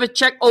copy of a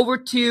check over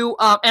to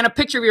and a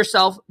picture of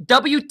yourself,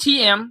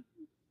 WTM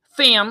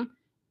FAM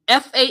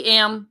at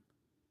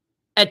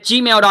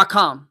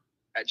gmail.com.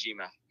 At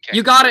Gmail. Okay.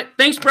 You got it.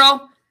 Thanks,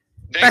 bro.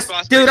 Thanks,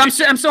 boss. Dude,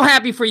 I'm so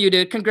happy for you,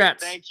 dude.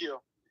 Congrats. Thank you.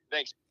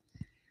 Thanks.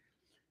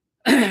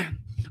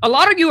 A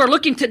lot of you are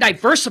looking to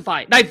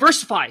diversify.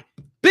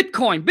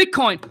 Bitcoin.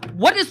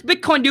 What does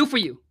Bitcoin do for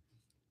you?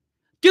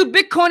 Dude,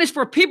 Bitcoin is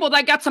for people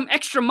that got some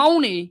extra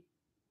money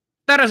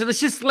that are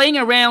just laying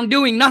around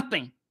doing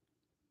nothing.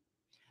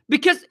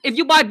 Because if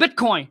you buy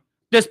Bitcoin,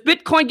 does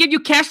Bitcoin give you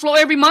cash flow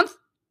every month?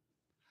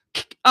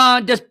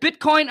 Does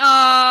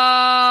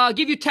Bitcoin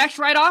give you tax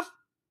write-off?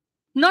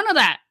 None of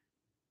that.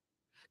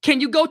 Can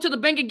you go to the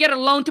bank and get a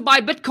loan to buy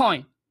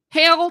Bitcoin?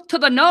 Hell to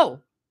the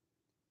no.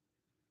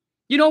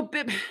 You know,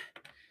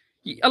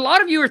 a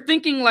lot of you are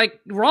thinking like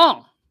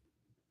wrong.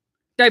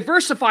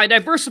 Diversify.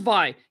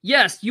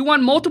 Yes, you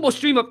want multiple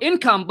stream of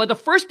income, but the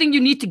first thing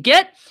you need to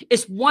get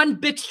is one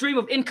big stream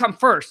of income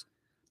first.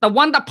 The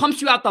one that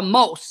pumps you out the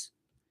most.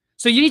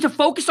 So you need to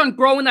focus on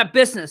growing that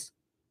business.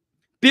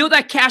 Build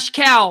that cash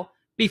cow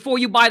before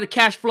you buy the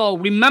cash flow.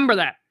 Remember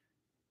that.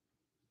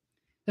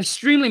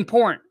 Extremely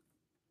important.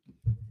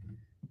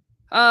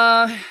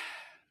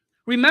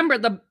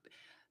 Remember,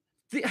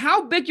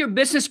 how big your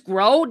business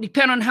grow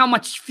depend on how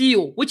much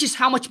fuel, which is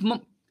how much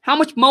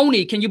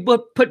money can you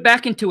put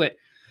back into it.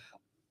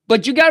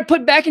 But you got to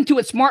put back into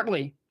it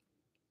smartly.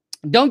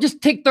 Don't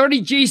just take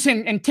 30 G's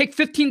and take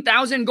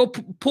 15,000 and go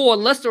pull a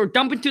list or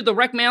dump into the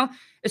rec mail.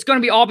 It's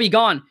going to all be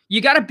gone.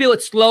 You got to build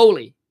it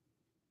slowly.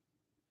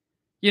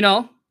 You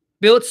know,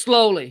 build it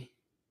slowly.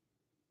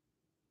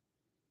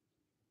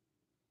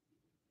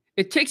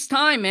 It takes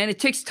time, man. It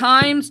takes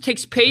time. It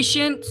takes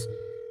patience.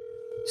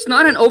 It's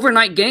not an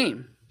overnight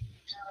game.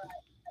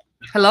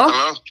 Hello?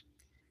 Hello?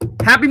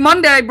 Happy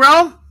Monday,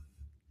 bro.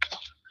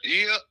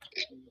 Yeah.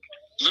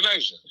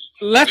 Lynation.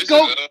 Let's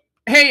go.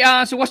 Hey,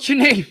 so what's your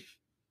name?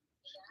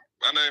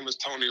 My name is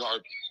Tony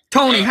Harper.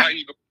 Tony, how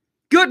you doing?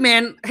 Good,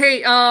 man.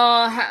 Hey,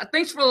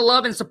 thanks for the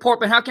love and support,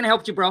 but how can I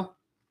help you, bro?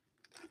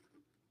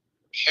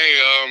 Hey,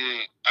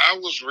 I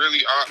was really,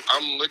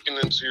 I'm looking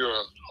into your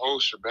whole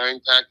shebang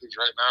package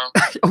right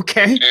now.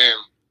 Okay.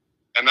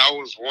 And I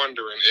was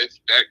wondering if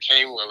that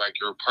came with like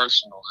your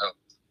personal help.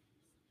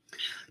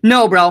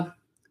 No, bro.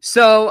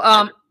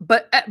 So,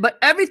 but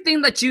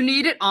everything that you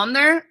needed on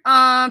there,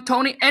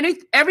 Tony,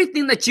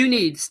 everything that you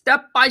need,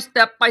 step by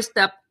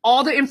step,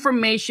 all the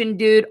information,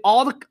 dude,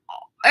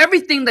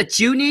 everything that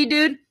you need,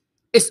 dude,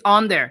 is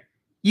on there.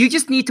 You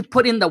just need to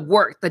put in the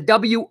work, the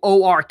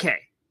WORK.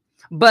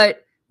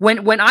 But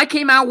when I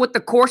came out with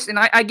the course and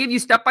I give you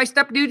step by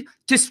step, dude,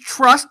 just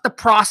trust the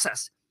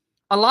process.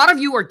 A lot of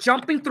you are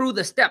jumping through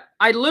the step.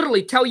 I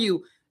literally tell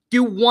you,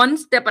 do one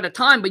step at a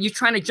time, but you're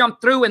trying to jump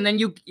through and then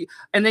you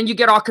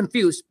get all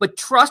confused. But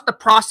trust the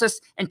process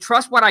and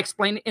trust what I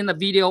explained in the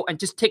video and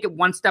just take it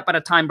one step at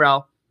a time,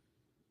 bro.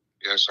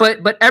 Yes, sir.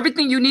 But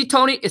everything you need,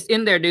 Tony, is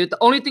in there, dude. The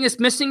only thing that's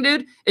missing,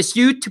 dude, is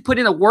you to put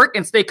in the work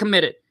and stay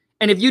committed.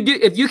 And if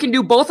you can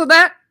do both of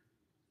that,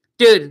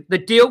 dude, the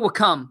deal will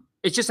come.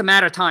 It's just a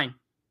matter of time.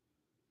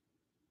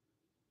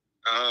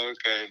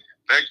 Okay.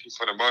 Thank you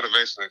for the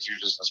motivation that you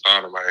just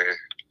installed in my head.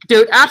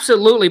 Dude,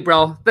 absolutely,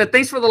 bro. But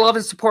thanks for the love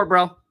and support,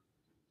 bro.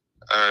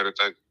 All right,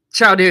 thank you.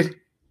 Ciao, dude.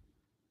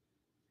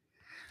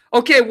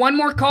 Okay, one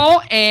more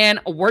call and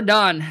we're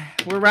done.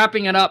 We're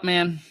wrapping it up,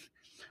 man.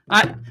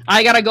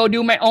 I gotta go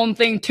do my own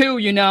thing too,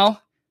 you know.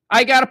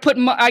 I gotta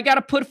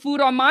put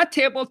food on my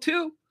table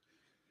too.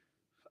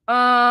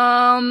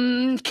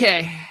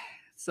 Okay.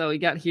 So we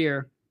got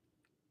here.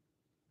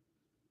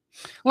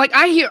 Like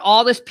I hear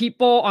all this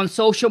people on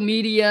social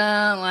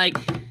media,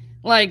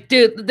 like,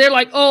 dude, they're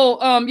like,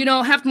 oh, you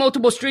know, have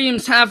multiple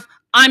streams,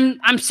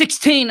 I'm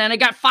 16 and I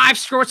got 5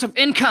 sources of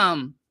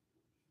income.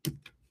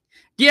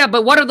 Yeah,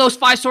 but what are those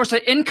 5 sources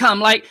of income?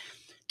 Like,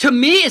 to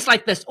me, it's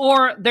like this,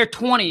 or they're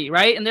 20,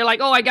 right? And they're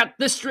like, oh, I got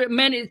this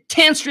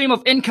 10 stream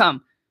of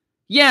income.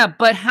 Yeah,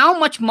 but how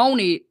much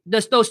money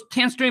does those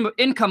 10 stream of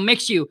income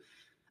makes you?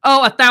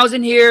 Oh,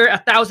 1,000 here,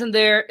 1,000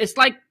 there. It's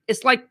like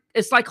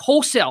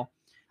wholesale.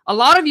 A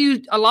lot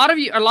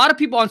of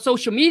people on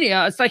social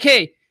media, it's like,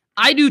 hey,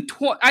 I do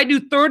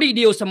 30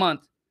 deals a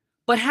month.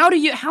 But how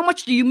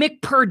much do you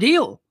make per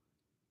deal?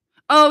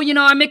 Oh, you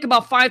know, I make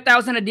about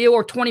 5,000 a deal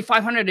or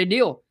 2,500 a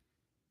deal.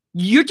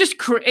 You're just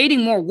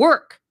creating more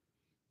work.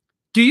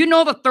 Do you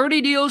know the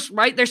 30 deals,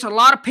 right? There's a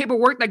lot of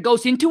paperwork that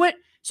goes into it.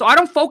 So I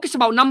don't focus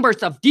about numbers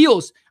of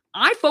deals.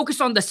 I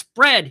focus on the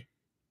spread.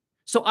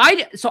 So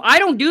I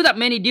don't do that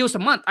many deals a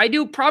month. I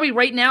do probably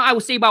right now, I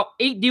would say about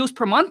 8 deals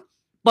per month.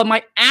 But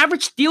my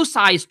average deal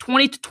size,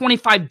 20 to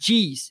 25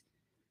 G's.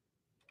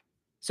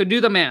 So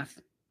do the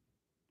math.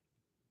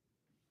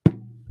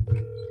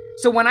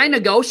 So when I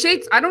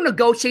negotiate, I don't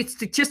negotiate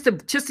just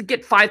to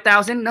get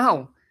 5,000.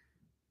 No.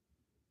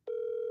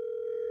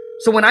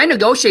 So when I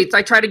negotiate,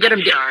 I try to get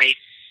them. Sorry,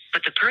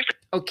 but the person.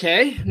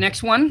 Okay,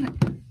 next one.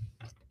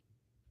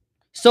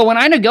 So when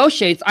I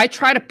negotiate, I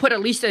try to put at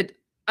least a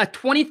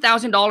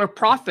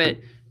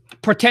 $20,000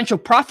 potential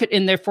profit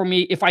in there for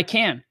me if I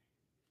can.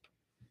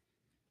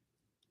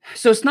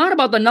 So it's not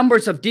about the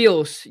numbers of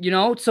deals, you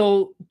know.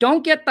 So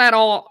don't get that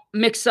all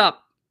mixed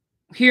up.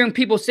 Hearing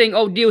people saying,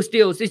 "Oh, deals."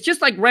 It's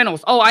just like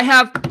rentals. Oh, I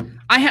have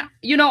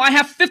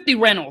 50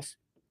 rentals.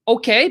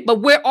 Okay,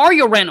 but where are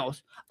your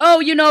rentals? Oh,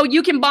 you know,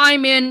 you can buy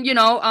them in,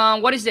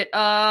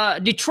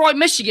 Detroit,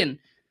 Michigan.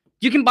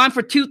 You can buy them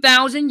for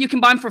 $2,000. You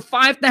can buy them for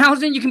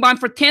 $5,000. You can buy them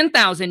for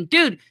 $10,000,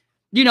 dude.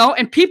 You know,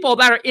 and people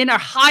that are in a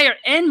higher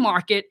end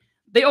market,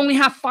 they only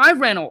have 5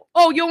 rentals.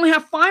 Oh, you only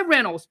have 5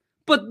 rentals,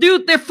 but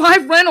dude, they're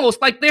 5 rentals.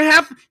 Like they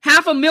have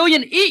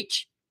 $500,000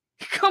 each.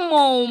 Come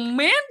on,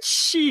 man,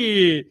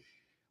 shit.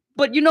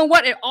 But you know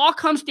what? It all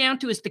comes down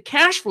to is the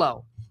cash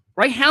flow,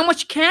 right? How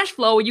much cash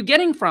flow are you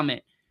getting from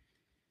it?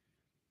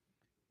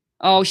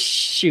 Oh,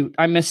 shoot.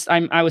 I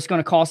was going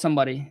to call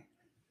somebody.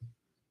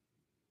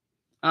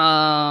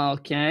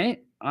 Okay.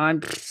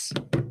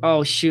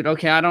 Oh, shoot.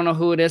 Okay. I don't know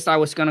who it is I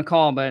was going to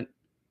call, but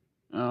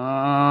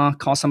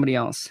call somebody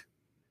else.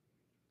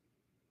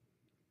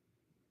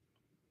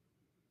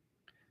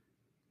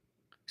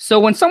 So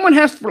when someone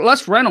has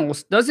less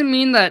rentals, doesn't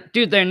mean that,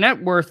 dude, their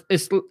net worth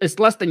is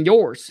less than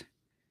yours.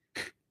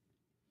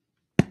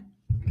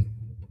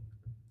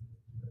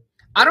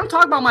 I don't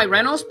talk about my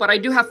rentals, but I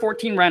do have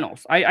 14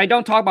 rentals. I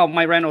don't talk about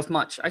my rentals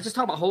much. I just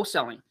talk about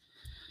wholesaling.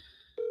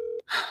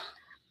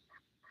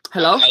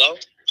 Hello? Hello?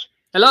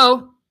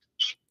 Hello?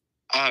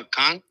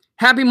 Kong?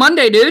 Happy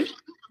Monday, dude.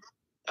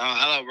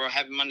 Hello, bro.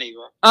 Happy Monday,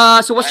 bro.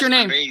 So what's your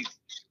name? Crazy.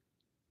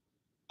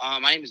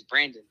 My name is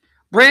Brandon.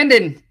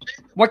 Brandon,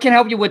 what can I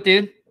help you with,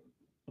 dude?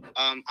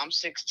 I'm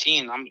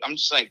 16. I'm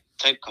just like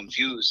type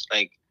confused.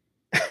 Like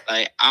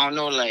I don't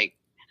know, like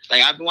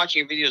I've been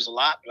watching your videos a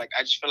lot. Like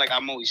I just feel like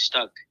I'm always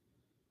stuck.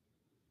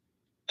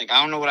 Like I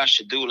don't know what I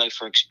should do, like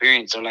for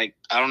experience, or like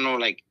I don't know,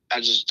 like I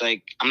just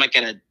like I'm like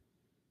at an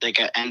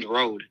end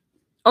road.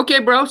 Okay,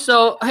 bro.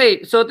 So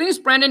hey, so the thing is,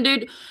 Brandon,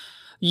 dude,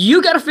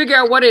 you got to figure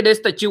out what it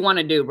is that you want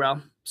to do, bro.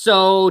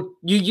 So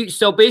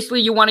so basically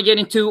you want to get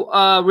into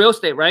real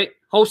estate, right?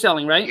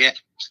 Wholesaling, right?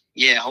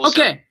 Yeah. Wholesaling.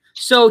 Okay.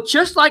 So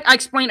just like I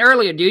explained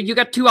earlier, dude, you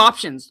got two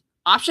options.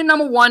 Option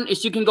number one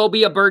is you can go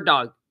be a bird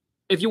dog.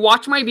 If you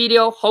watch my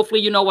video,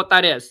 hopefully you know what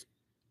that is.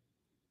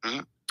 Mm-hmm.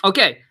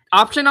 Okay.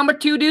 Option number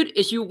two, dude,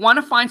 is you want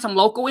to find some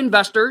local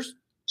investors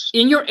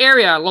in your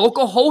area,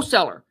 local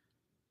wholesaler,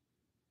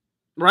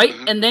 right?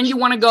 Mm-hmm. And then you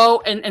want to go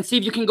and see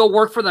if you can go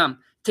work for them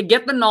to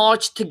get the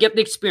knowledge, to get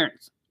the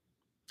experience.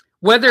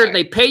 Whether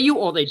they pay you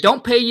or they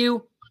don't pay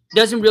you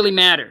doesn't really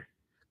matter.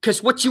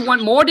 Because what you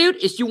want more, dude,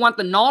 is you want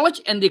the knowledge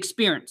and the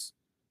experience.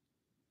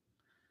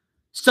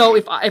 So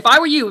if I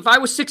were you, if I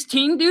was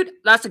 16, dude,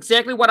 that's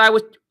exactly what I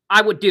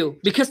would do.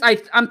 Because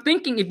I'm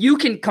thinking if you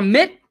can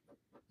commit,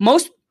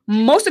 most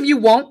of you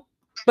won't,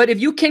 but if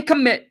you can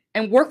commit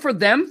and work for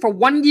them for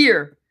 1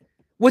 year,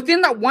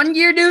 within that 1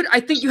 year, dude, I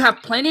think you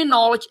have plenty of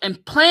knowledge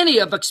and plenty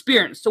of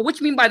experience. So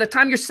which means by the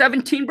time you're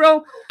 17,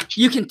 bro,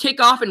 you can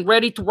take off and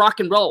ready to rock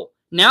and roll.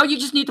 Now you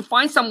just need to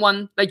find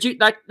someone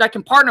that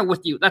can partner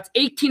with you. That's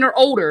 18 or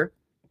older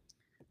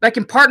that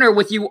can partner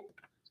with you,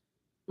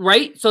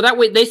 right? So that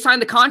way they sign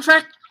the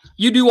contract,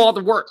 you do all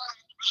the work.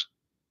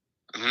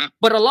 Mm-hmm.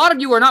 But a lot of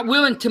you are not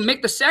willing to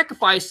make the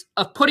sacrifice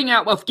of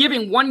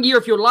giving 1 year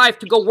of your life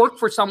to go work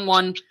for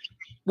someone,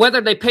 whether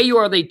they pay you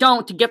or they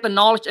don't, to get the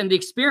knowledge and the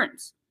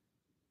experience.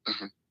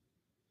 Mm-hmm.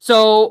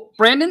 So,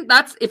 Brandon,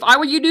 if I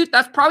were you, dude,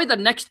 that's probably the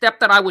next step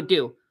that I would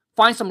do.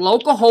 Find some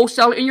local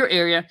wholesaler in your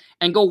area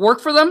and go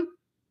work for them.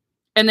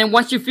 And then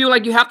once you feel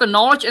like you have the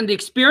knowledge and the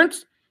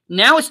experience,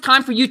 now it's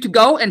time for you to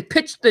go and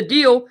pitch the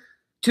deal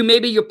to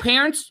maybe your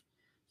parents,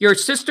 your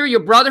sister,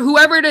 your brother,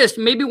 whoever it is,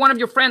 maybe one of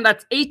your friends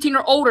that's 18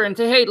 or older, and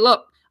say, hey,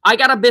 look, I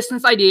got a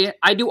business idea.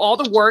 I do all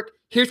the work.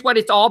 Here's what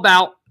it's all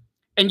about.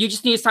 And you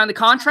just need to sign the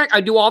contract. I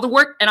do all the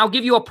work, and I'll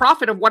give you a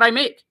profit of what I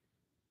make.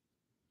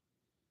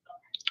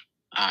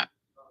 All right.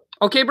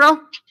 Okay, bro?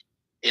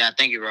 Yeah,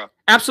 thank you, bro.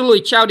 Absolutely.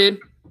 Ciao, dude.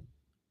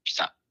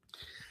 Stop.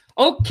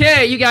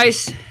 Okay, you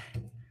guys.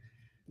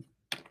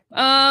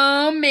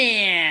 Oh,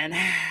 man.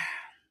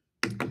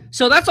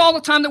 So that's all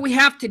the time that we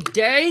have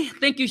today.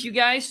 Thank you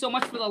guys so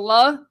much for the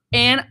love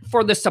and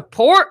for the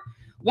support.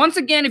 Once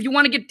again, if you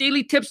want to get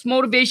daily tips,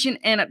 motivation,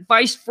 and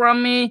advice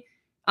from me,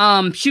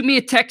 shoot me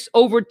a text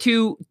over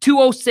to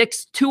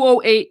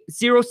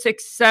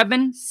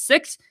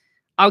 206-208-0676.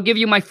 I'll give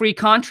you my free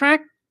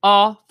contract,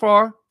 all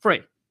for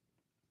free.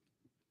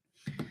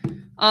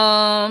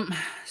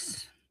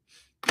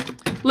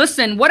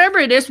 Listen, whatever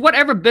it is,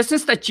 whatever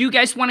business that you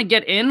guys want to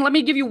get in, let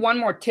me give you one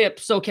more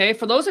tips, okay?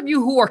 For those of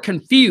you who are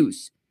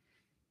confused,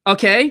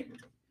 okay?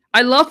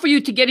 I love for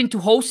you to get into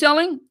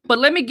wholesaling, but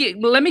let me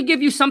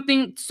give you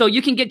something so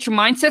you can get your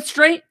mindset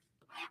straight.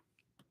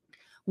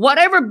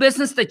 Whatever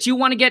business that you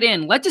want to get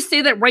in, let's just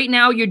say that right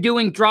now you're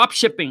doing drop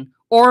shipping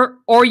or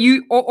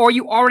you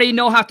already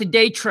know how to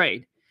day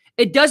trade.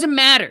 It doesn't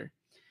matter.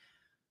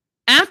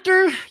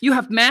 After you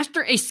have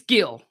mastered a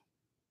skill,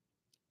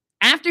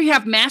 after you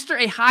have mastered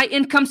a high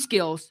income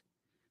skills,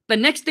 the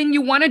next thing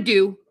you want to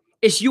do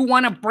is you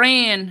want to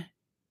brand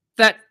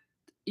that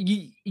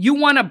you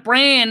want to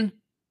brand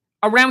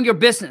around your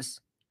business,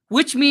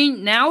 which means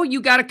now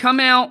you got to come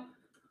out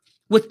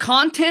with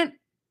content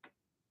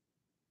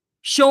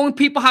showing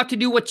people how to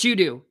do what you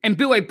do and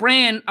build a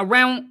brand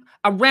around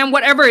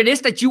whatever it is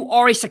that you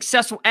are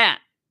successful at.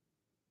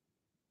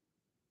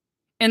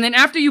 And then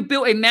after you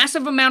build a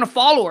massive amount of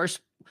followers,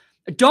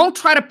 don't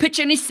try to pitch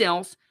any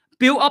sales.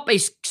 Build up a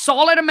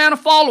solid amount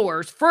of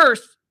followers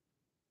first.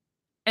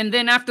 And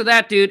then after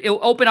that, dude, it'll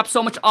open up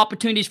so much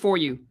opportunities for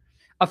you.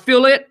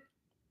 Affiliate,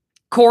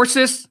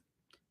 courses,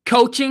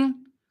 coaching,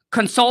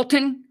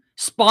 consulting,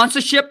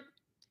 sponsorship,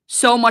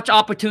 so much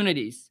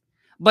opportunities.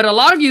 But a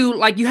lot of you,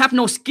 like, you have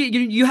no skill.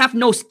 You have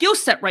no skill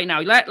set right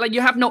now. Like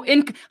you have no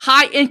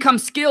high income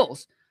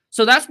skills.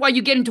 So that's why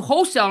you get into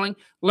wholesaling.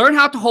 Learn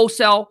how to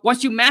wholesale.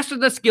 Once you master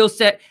the skill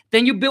set,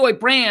 then you build a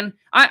brand.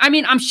 I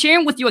mean, I'm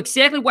sharing with you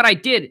exactly what I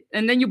did.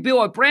 And then you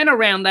build a brand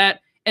around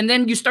that. And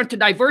then you start to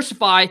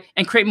diversify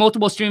and create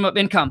multiple streams of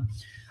income.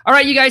 All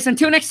right, you guys,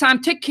 until next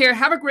time, take care.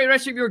 Have a great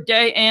rest of your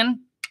day, and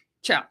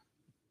ciao.